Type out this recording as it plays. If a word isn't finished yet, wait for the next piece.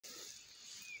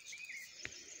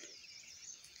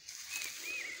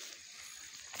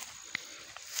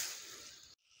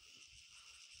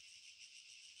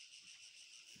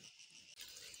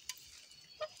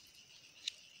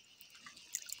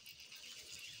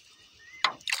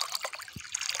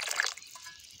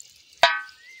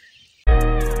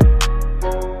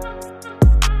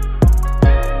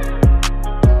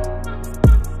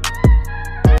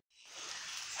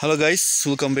Hello guys,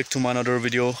 welcome back to my another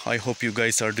video. I hope you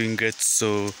guys are doing great.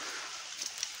 So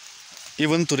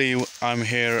even today I'm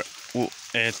here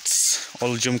at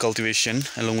Jhum cultivation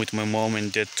along with my mom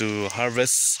and dad to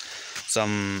harvest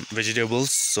some vegetables.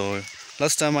 So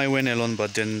last time I went alone,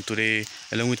 but then today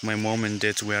along with my mom and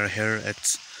dad we are here at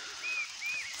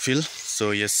field.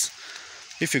 So yes,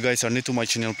 if you guys are new to my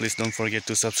channel, please don't forget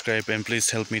to subscribe and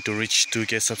please help me to reach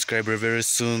 2k subscribers very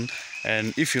soon.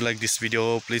 And if you like this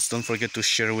video, please don't forget to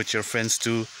share with your friends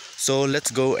too. So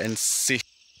let's go and see.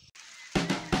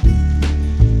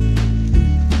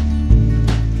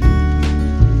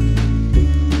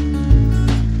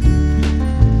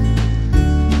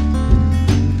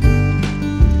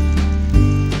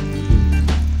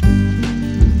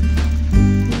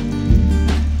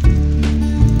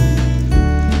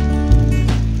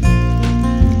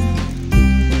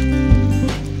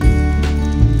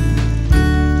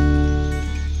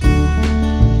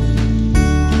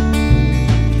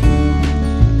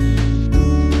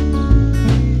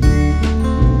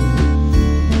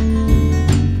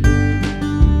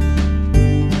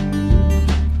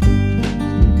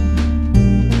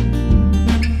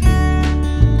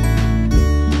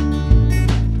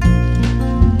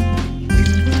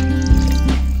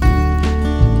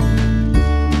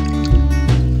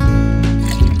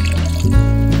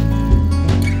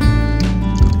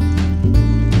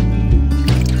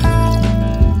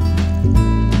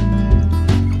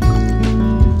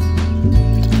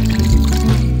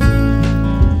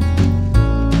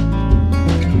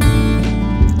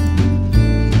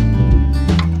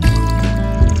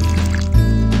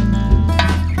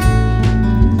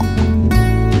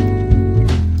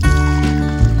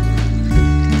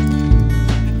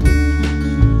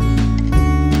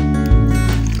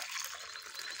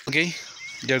 Okay,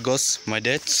 there goes my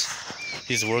dad.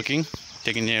 He's working,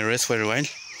 taking a rest for a while.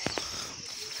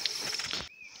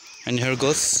 And here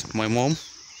goes my mom.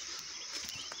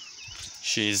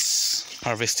 She's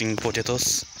harvesting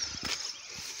potatoes.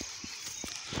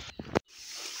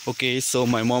 Okay, so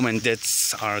my mom and dad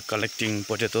are collecting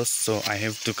potatoes, so I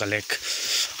have to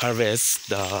harvest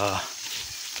the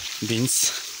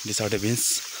beans. These are the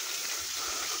beans.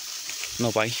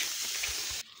 No pie.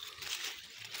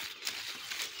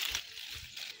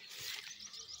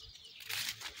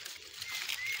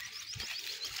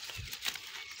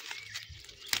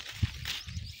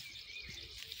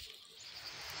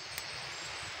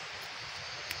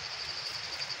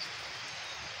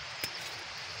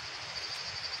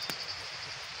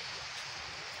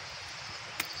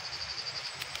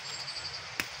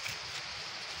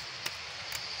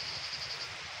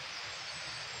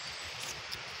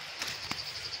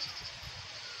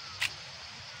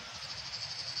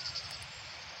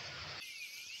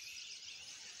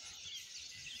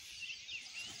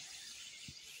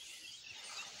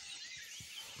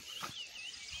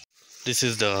 This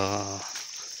is the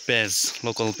pears,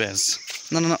 local pears.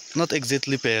 No, not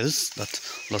exactly pears, but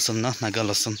lasan na, Naga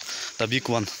lasan. The big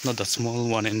one, not the small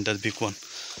one and the big one.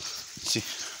 See.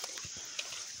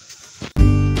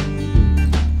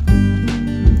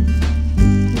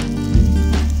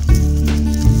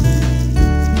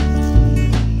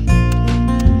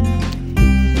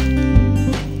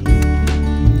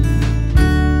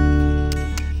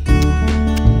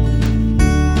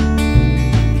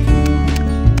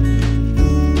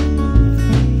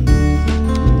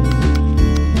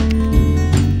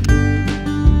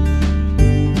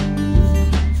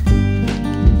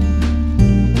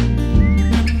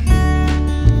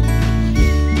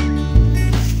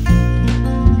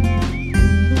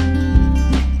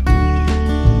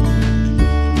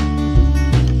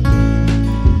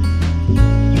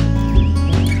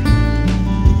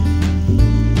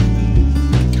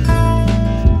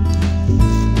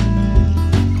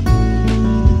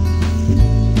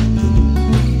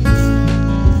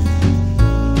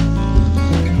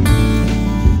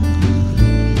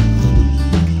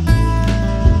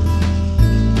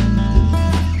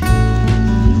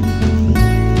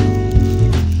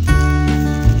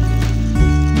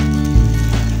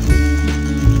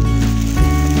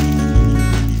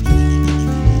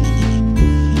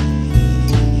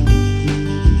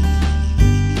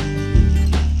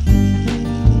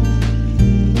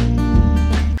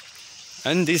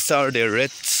 And these are the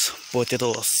red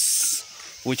potatoes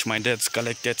which my dad's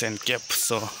collected and kept,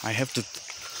 so I have to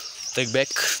take back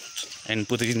and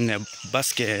put it in a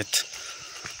basket.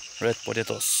 Red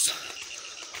potatoes.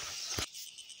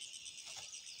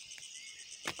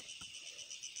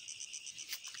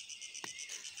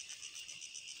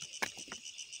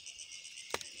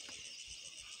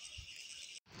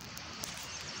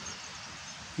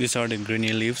 These are the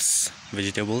greeny leaves,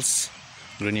 vegetables.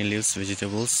 greeny leaves,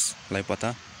 vegetables, like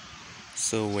pata.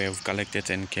 So we have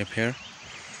collected and kept here.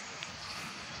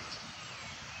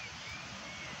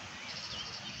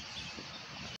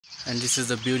 And this is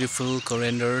the beautiful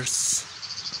corianders.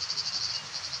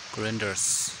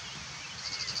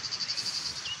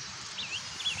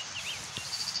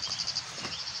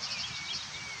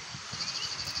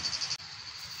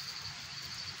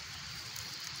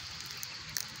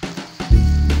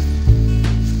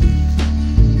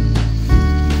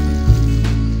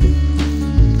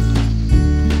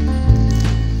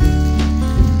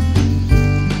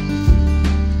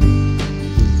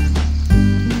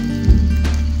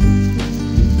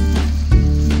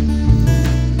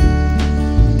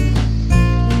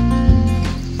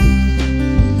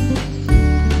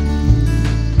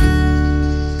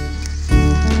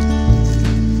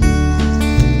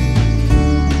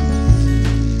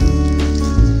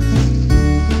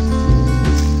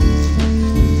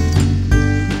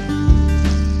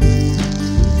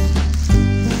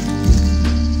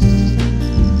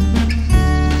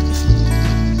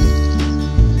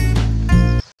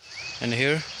 And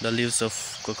here the leaves of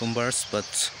cucumbers, but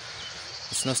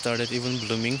it's not started even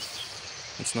blooming.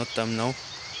 It's not time now.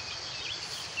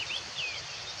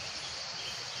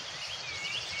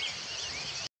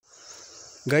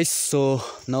 Guys, so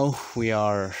now we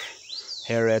are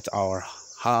here at our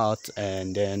hut,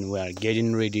 and then we are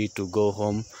getting ready to go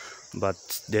home,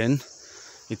 but then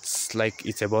it's like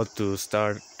it's about to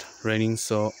start raining,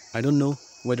 so I don't know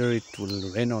whether it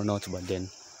will rain or not, but then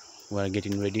we are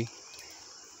getting ready.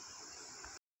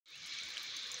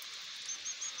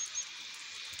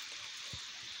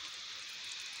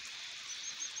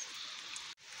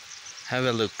 Have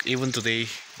a look, even today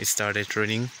it started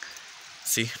raining.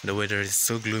 See, the weather is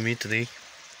so gloomy today.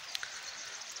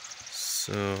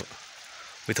 So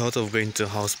we thought of going to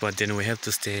house, but then we have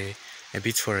to stay a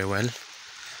bit for a while.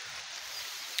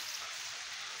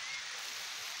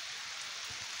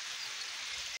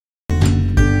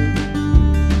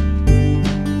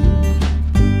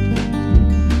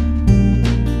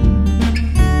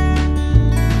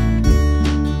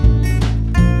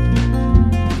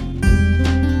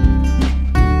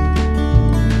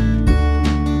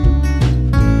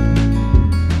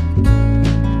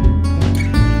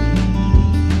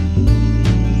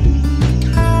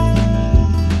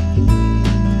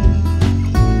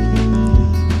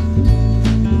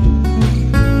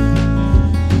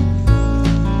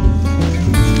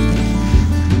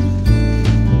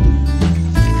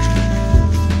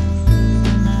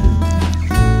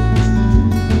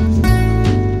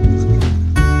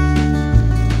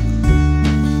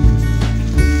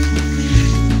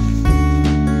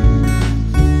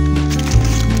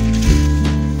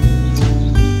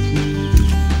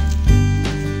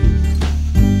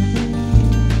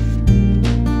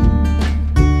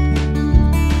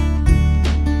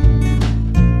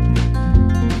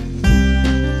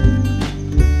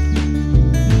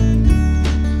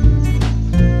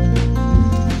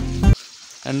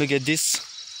 And look at this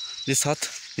hut.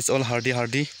 It's all hardy.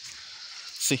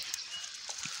 See,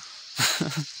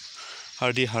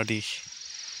 hardy.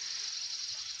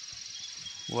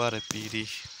 What a pity.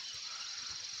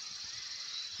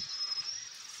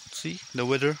 See the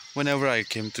weather. Whenever I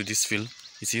came to this field,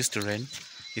 it used to rain.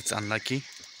 It's unlucky.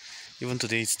 Even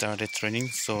today it started raining,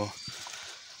 so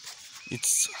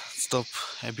it's stopped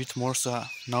a bit more. So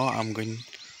now I'm going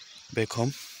back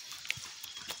home.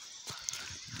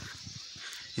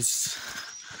 It's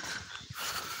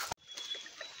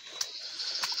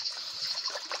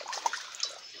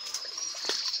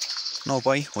no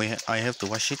boy. I have to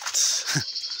wash it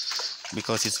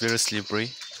because it's very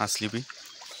slippery.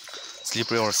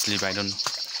 Slippery or sleepy, I don't know.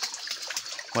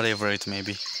 Whatever it may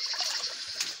be.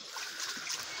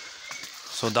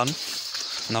 So done.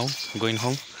 Now going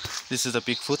home. This is the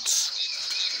pig food.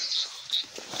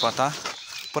 Pata,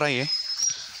 praye.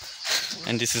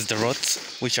 And this is the rods,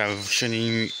 which I've shown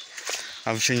you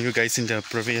guys in the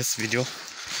previous video.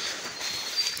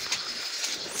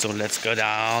 So let's go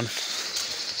down.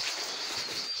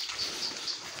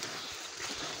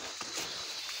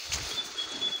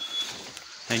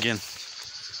 Again,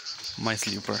 my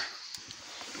sleeper.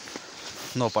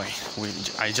 No boy,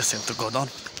 I just have to go down.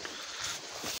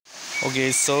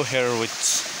 Okay, so here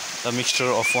with the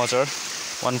mixture of water,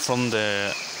 one from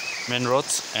the main road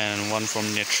and one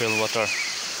from natural water.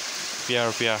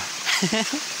 PR.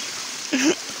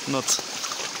 Not.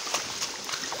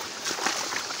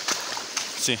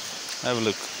 See, have a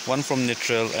look. One from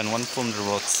natural and one from the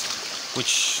roads,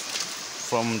 which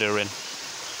from the rain.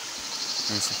 Let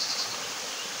me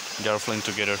see. They are flowing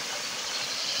together.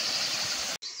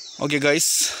 Okay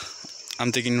guys,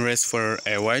 I'm taking rest for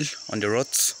a while on the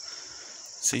roads.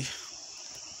 See,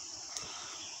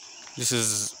 this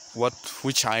is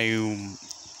which I'm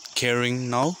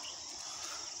carrying now.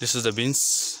 This is the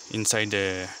beans inside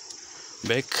the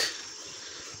bag,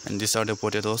 and these are the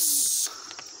potatoes.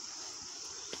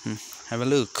 Have a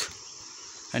look.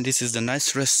 And this is the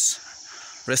nice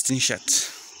resting shot.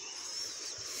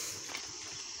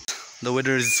 The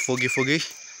weather is foggy.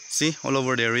 See, all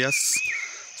over the areas.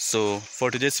 So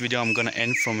for today's video, I'm gonna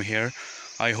end from here.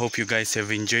 I hope you guys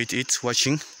have enjoyed it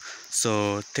watching.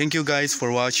 So thank you guys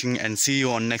for watching, and see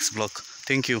you on next vlog.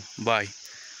 Thank you. Bye.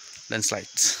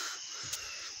 Landslide.